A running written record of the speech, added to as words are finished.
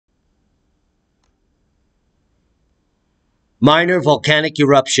Minor volcanic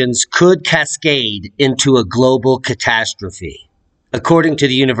eruptions could cascade into a global catastrophe, according to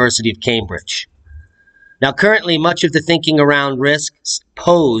the University of Cambridge. Now, currently, much of the thinking around risks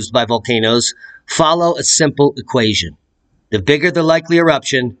posed by volcanoes follow a simple equation. The bigger the likely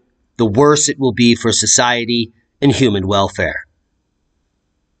eruption, the worse it will be for society and human welfare.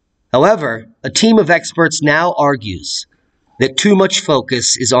 However, a team of experts now argues that too much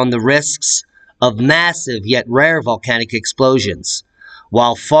focus is on the risks of massive yet rare volcanic explosions,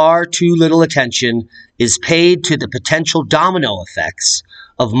 while far too little attention is paid to the potential domino effects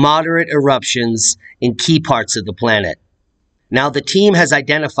of moderate eruptions in key parts of the planet. Now, the team has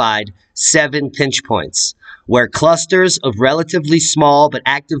identified 7 pinch points where clusters of relatively small but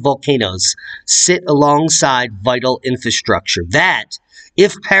active volcanoes sit alongside vital infrastructure that,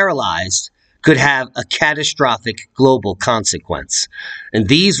 if paralyzed, could have a catastrophic global consequence. And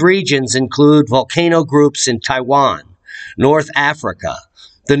these regions include volcano groups in Taiwan, North Africa,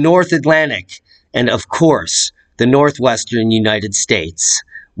 the North Atlantic, and of course, the northwestern United States,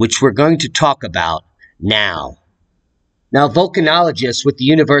 which we're going to talk about now. Now, volcanologists with the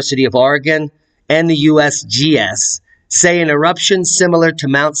University of Oregon and the USGS say an eruption similar to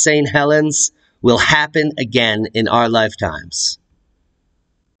Mount St. Helens will happen again in our lifetimes.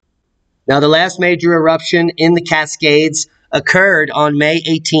 Now, the last major eruption in the Cascades occurred on May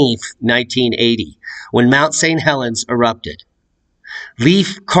 18th, 1980, when Mount St. Helens erupted.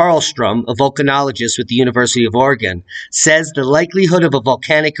 Leif Karlstrom, a volcanologist with the University of Oregon, says the likelihood of a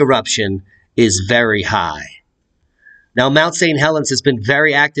volcanic eruption is very high. Now, Mount St. Helens has been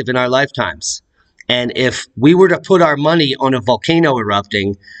very active in our lifetimes, and if we were to put our money on a volcano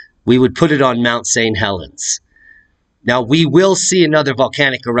erupting, we would put it on Mount St. Helens. Now, we will see another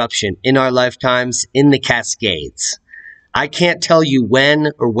volcanic eruption in our lifetimes in the Cascades. I can't tell you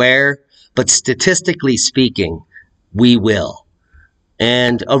when or where, but statistically speaking, we will.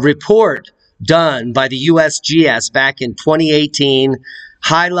 And a report done by the USGS back in 2018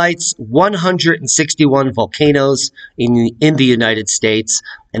 highlights 161 volcanoes in the United States,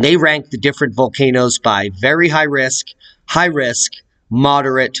 and they rank the different volcanoes by very high risk,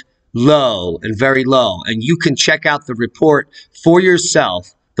 moderate, low, and very low. And you can check out the report for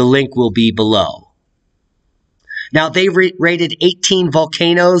yourself. The link will be below. Now, they rated 18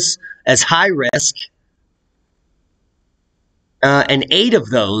 volcanoes as high risk, and 8 of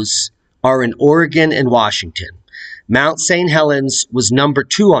those are in Oregon and Washington. Mount St. Helens was number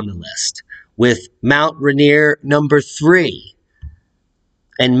 2 on the list, with Mount Rainier number 3,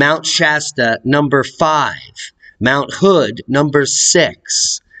 and Mount Shasta number 5, Mount Hood number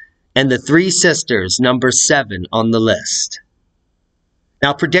 6, and the Three Sisters number 7 on the list.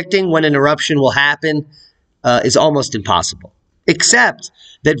 Now, predicting when an eruption will happen is almost impossible, except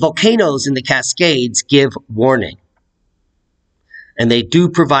that volcanoes in the Cascades give warning, and they do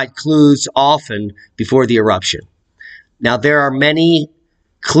provide clues often before the eruption. Now, there are many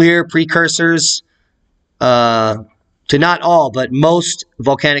clear precursors to not all, but most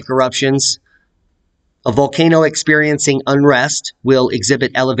volcanic eruptions. A volcano experiencing unrest will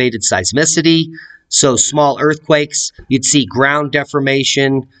exhibit elevated seismicity, so small earthquakes, you'd see ground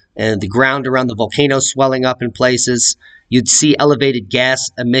deformation and the ground around the volcano swelling up in places. You'd see elevated gas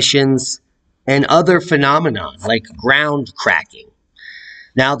emissions and other phenomena like ground cracking.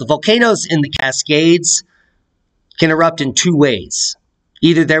 Now, the volcanoes in the Cascades can erupt in 2 ways.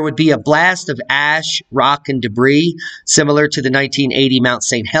 Either there would be a blast of ash, rock, and debris, similar to the 1980 Mount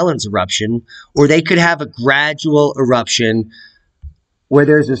St. Helens eruption, or they could have a gradual eruption where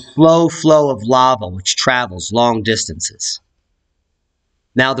there's a slow flow of lava which travels long distances.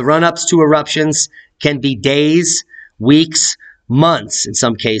 Now, the run-ups to eruptions can be days, weeks, months in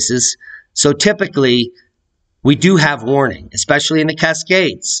some cases, so typically we do have warning, especially in the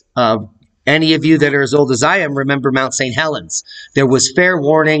Cascades. Any of you that are as old as I am remember Mount St. Helens. There was fair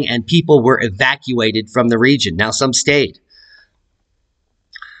warning and people were evacuated from the region. Now, some stayed.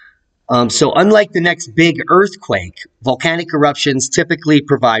 So unlike the next big earthquake, volcanic eruptions typically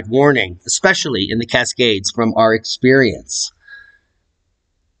provide warning, especially in the Cascades from our experience.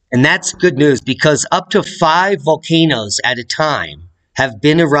 And that's good news because up to 5 volcanoes at a time have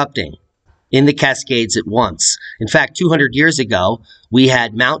been erupting in the Cascades at once. In fact, 200 years ago, we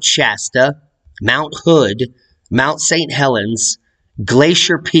had Mount Shasta, Mount Hood, Mount St. Helens,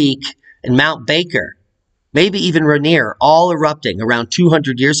 Glacier Peak, and Mount Baker, maybe even Rainier, all erupting around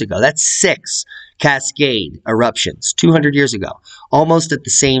 200 years ago. That's 6 Cascade eruptions 200 years ago, almost at the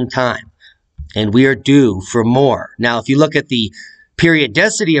same time. And we are due for more. Now, if you look at the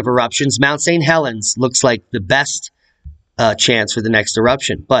periodicity of eruptions, Mount St. Helens looks like the best chance for the next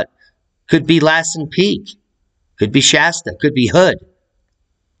eruption, but could be Lassen Peak, Could be Shasta. Could be Hood.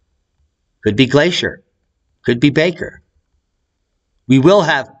 Could be Glacier. Could be Baker. We will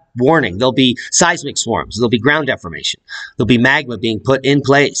have warning. There'll be seismic swarms. There'll be ground deformation. There'll be magma being put in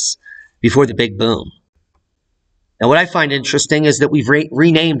place before the big boom. Now, what I find interesting is that we've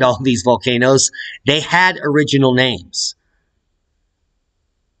renamed all these volcanoes. They had original names.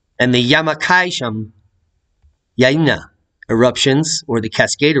 And the Yaina eruptions, or the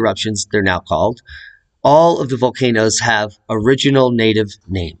Cascade eruptions, they're now called, all of the volcanoes have original native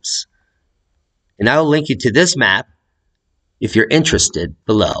names. And I will link you to this map if you're interested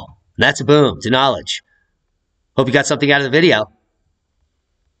below. And that's a boom to knowledge. Hope you got something out of the video.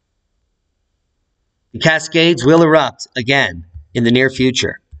 The Cascades will erupt again in the near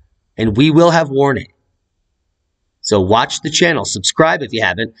future, and we will have warning. So watch the channel, subscribe if you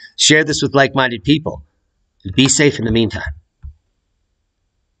haven't, share this with like-minded people, and be safe in the meantime.